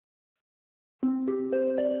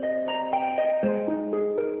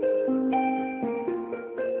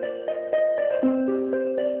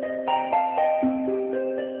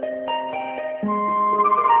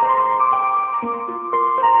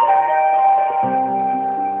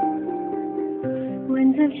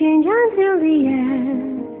change until the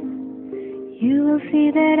end. You will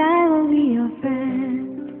see that I will be your friend.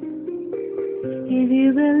 If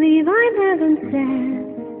you believe I'm heaven sent,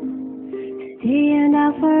 stay and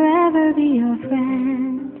I'll forever be your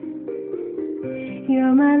friend.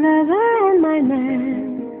 You're my lover and my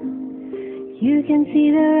man. You can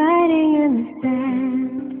see the writing in the sand.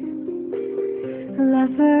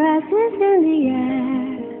 Love for us is in the air.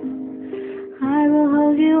 I will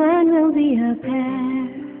hold you and we'll be a pair.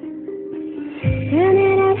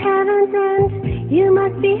 Turning at heaven sent, you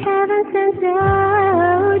must be heaven sent.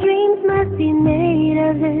 Oh, dreams must be made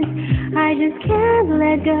of this. I just can't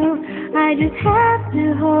let go. I just have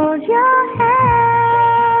to hold your hand.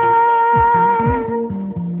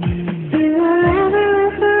 You will ever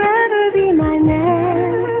and forever be my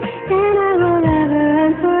man, and I will ever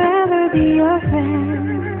and forever be your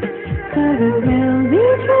friend. For it will be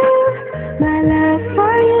true, my love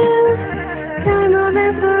for you. Time will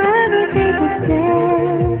then forever take a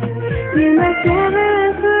stand. You must ever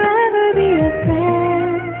and forever be a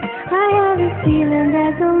friend. I have a feeling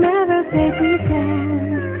that we'll never play pretend.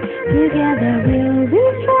 Together we'll be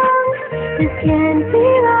strong, this can't be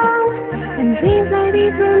wrong. And dreams like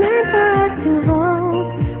these were meant for us to hold.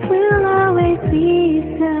 We'll always be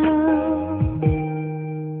so.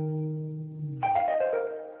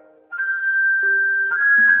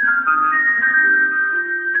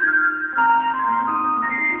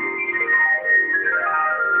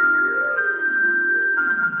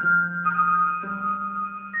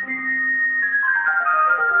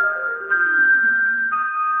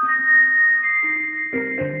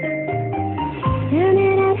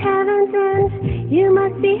 You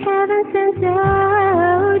must be heaven sent.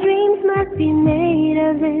 Oh, dreams must be made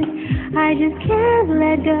of this. I just can't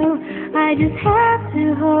let go. I just have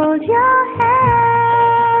to hold your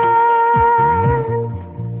hand.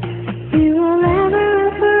 You will ever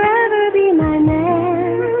and forever be my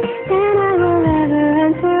man, and I will ever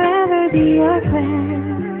and forever be your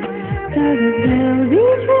friend. Cause it will be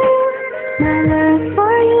true, my love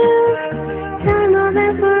for you. Time will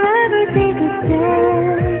then forever take a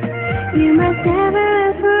stand. You must ever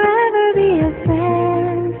and forever be a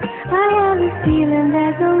friend. I have a feeling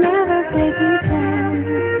that we'll never play pretend.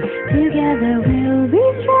 Together we'll be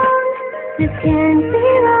strong, this can't be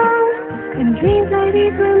wrong. And dreams like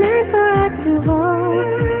these were meant for us to hold.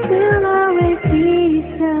 We'll always be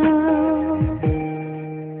so.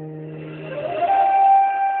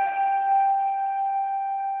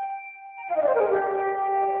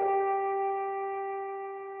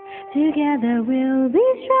 Together we'll be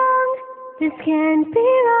strong, this can't be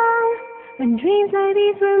wrong. When dreams like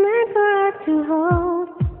these were meant for us to hold.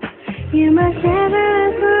 You must ever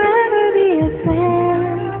and forever be a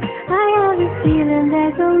friend. I have a feeling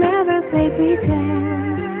that we'll never play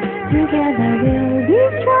pretend. Together we'll be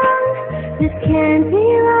strong, this can't be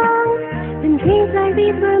wrong. When dreams like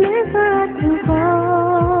these were meant for us to hold.